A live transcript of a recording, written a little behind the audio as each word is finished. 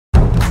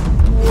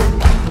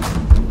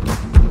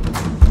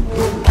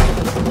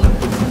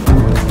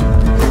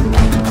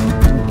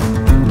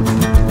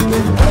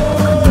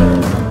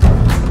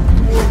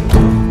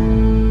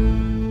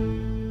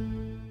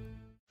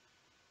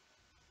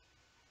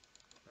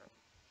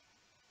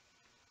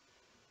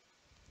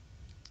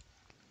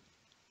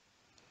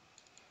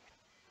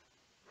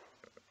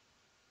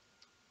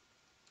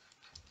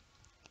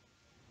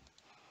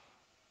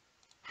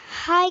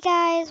Hi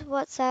guys,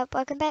 what's up?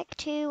 Welcome back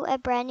to a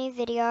brand new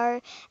video,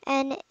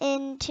 and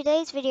in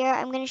today's video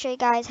I'm going to show you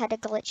guys how to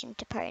glitch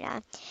into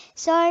Epona.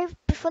 So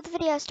before the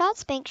video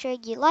starts, make sure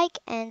you like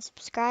and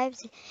subscribe.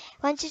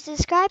 Once you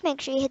subscribe, make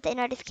sure you hit the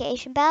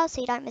notification bell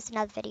so you don't miss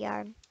another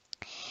video.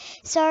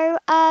 So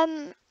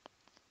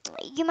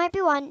you might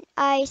be wondering,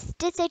 I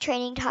did say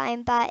training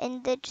time, but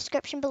in the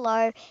description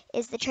below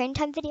is the training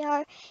time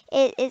video.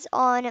 It is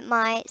on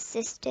my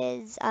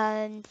sister's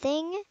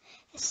thing.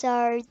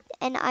 So,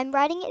 and I'm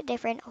riding a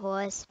different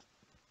horse.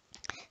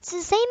 It's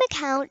the same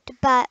account,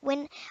 but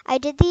when I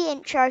did the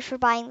intro for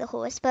buying the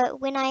horse,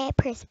 but when I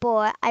pressed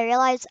bought, I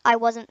realized I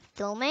wasn't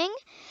filming.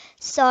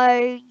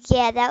 So,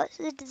 yeah, that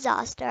was a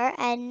disaster,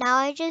 and now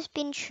I've just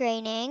been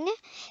training.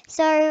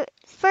 So,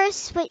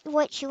 first,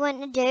 what you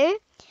want to do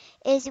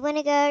is you want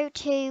to go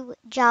to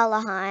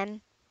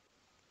Jarlaheim.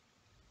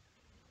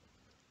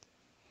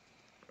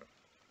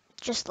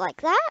 Just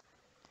like that.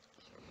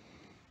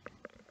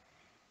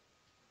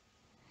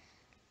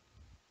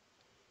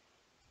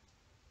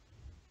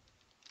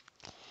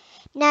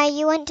 Now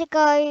you want to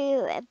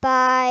go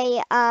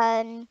by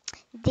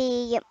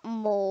the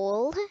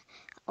mall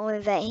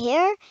over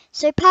here.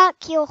 So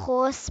park your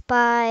horse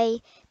by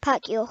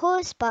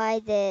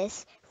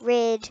this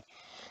red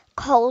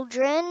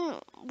cauldron,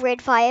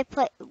 red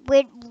fireplace,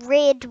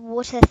 red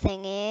water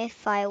thingy,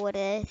 fire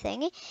water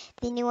thingy.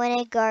 Then you want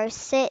to go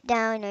sit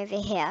down over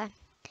here.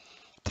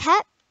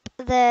 Tap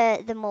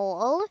the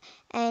mall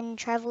and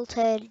travel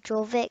to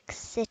Jorvik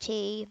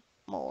City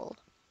Mall.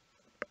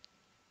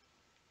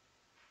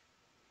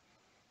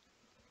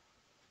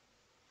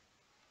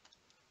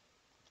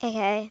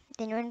 Okay,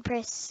 then you want to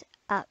press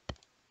up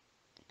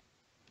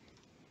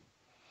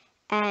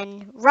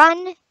and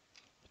run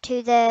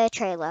to the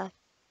trailer.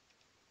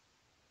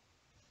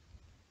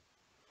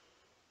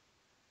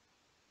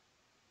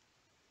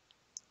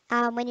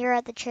 When you're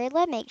at the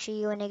trailer, make sure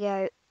you want to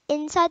go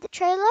inside the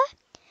trailer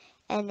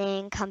and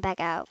then come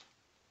back out.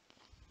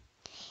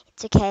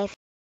 It's okay.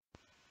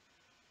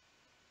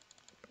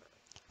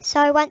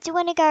 So once you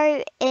want to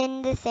go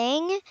in the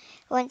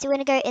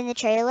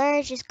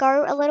trailer, just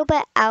go a little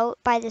bit out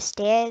by the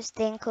stairs,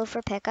 then call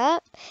for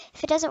pickup.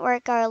 If it doesn't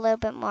work, go a little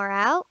bit more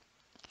out.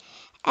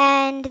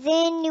 And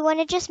then you want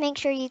to just make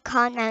sure you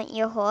can't mount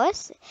your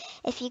horse.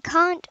 If you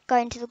can't, go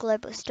into the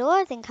global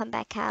store, then come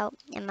back out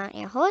and mount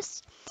your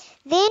horse.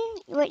 Then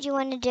what you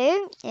want to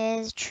do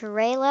is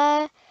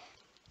trailer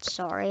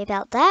to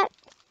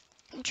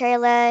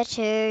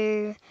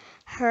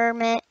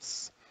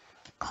Hermit's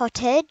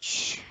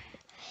Cottage.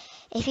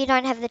 If you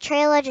don't have the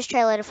trailer, just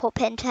trailer to Fort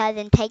Pinter,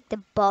 then take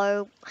the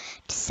bow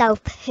to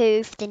South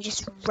Hoof, then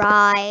just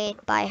ride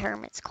by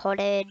Hermit's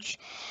Cottage.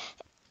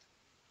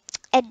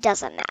 It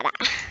doesn't matter.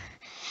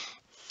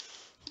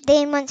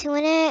 Then once you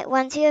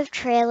have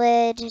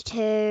trailered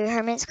to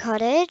Hermit's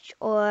Cottage,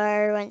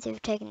 or once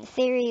you've taken the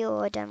ferry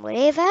or done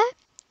whatever,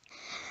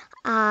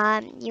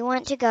 you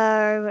want to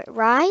go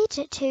right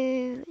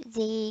to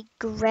the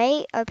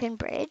Great Open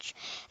Bridge.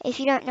 If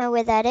you don't know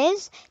where that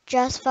is,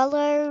 just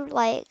follow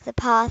like the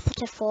path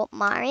to Fort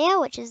Maria,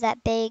 which is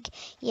that big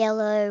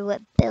yellow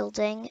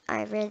building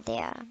over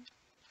there.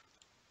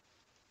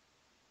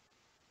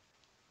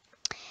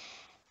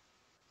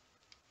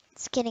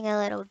 It's getting a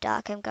little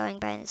dark. I'm going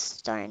by the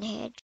stone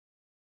hedge.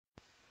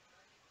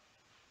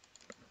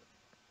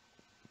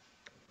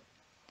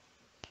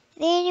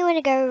 Then you want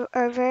to go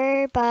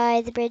over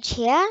by the bridge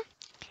here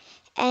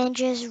and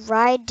just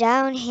ride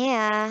down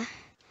here.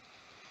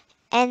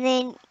 And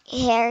then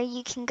here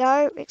you can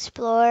go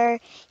explore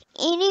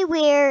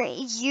anywhere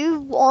you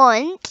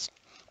want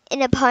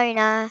in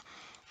Epona.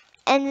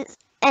 And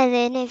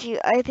then if you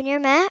open your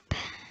map,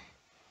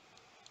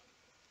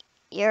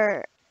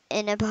 you're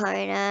in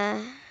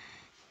Epona.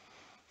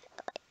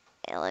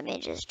 Let me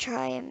just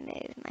try and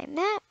move my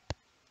map.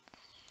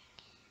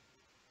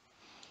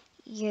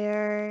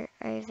 You're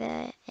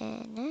over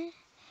in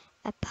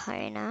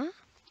Epona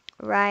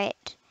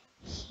right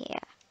here.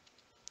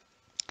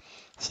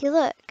 See,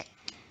 look.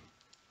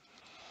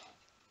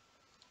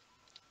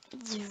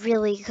 It's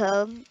really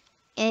cool.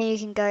 And you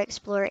can go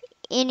explore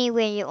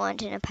anywhere you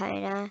want in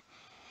Epona.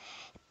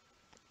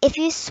 If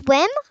you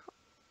swim,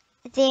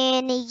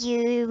 then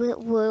you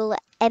will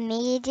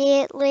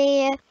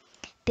immediately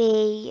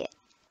be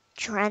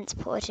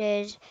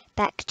transported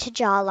back to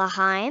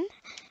Jarlaheim.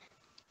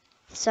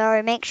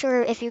 So make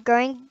sure if you're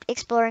going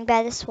exploring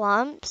by the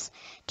swamps,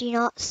 do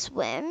not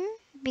swim,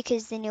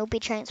 because then you'll be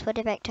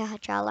transported back to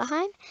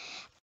Jarlaheim.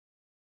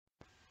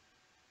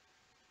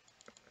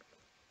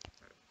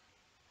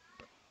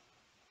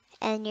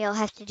 And you'll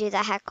have to do the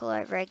hack all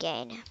over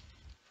again.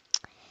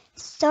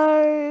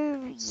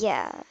 So,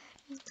 yeah.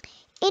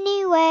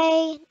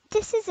 Anyway,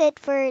 this is it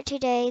for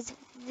today's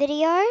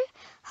video.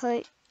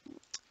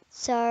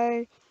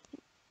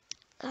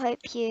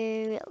 Hope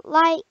you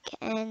like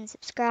and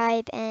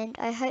subscribe, and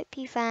I hope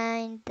you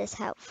find this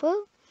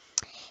helpful.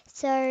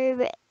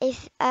 So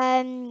if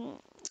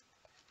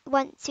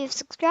once you've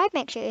subscribed,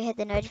 make sure you hit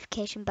the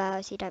notification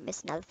bell so you don't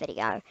miss another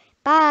video.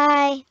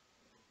 Bye!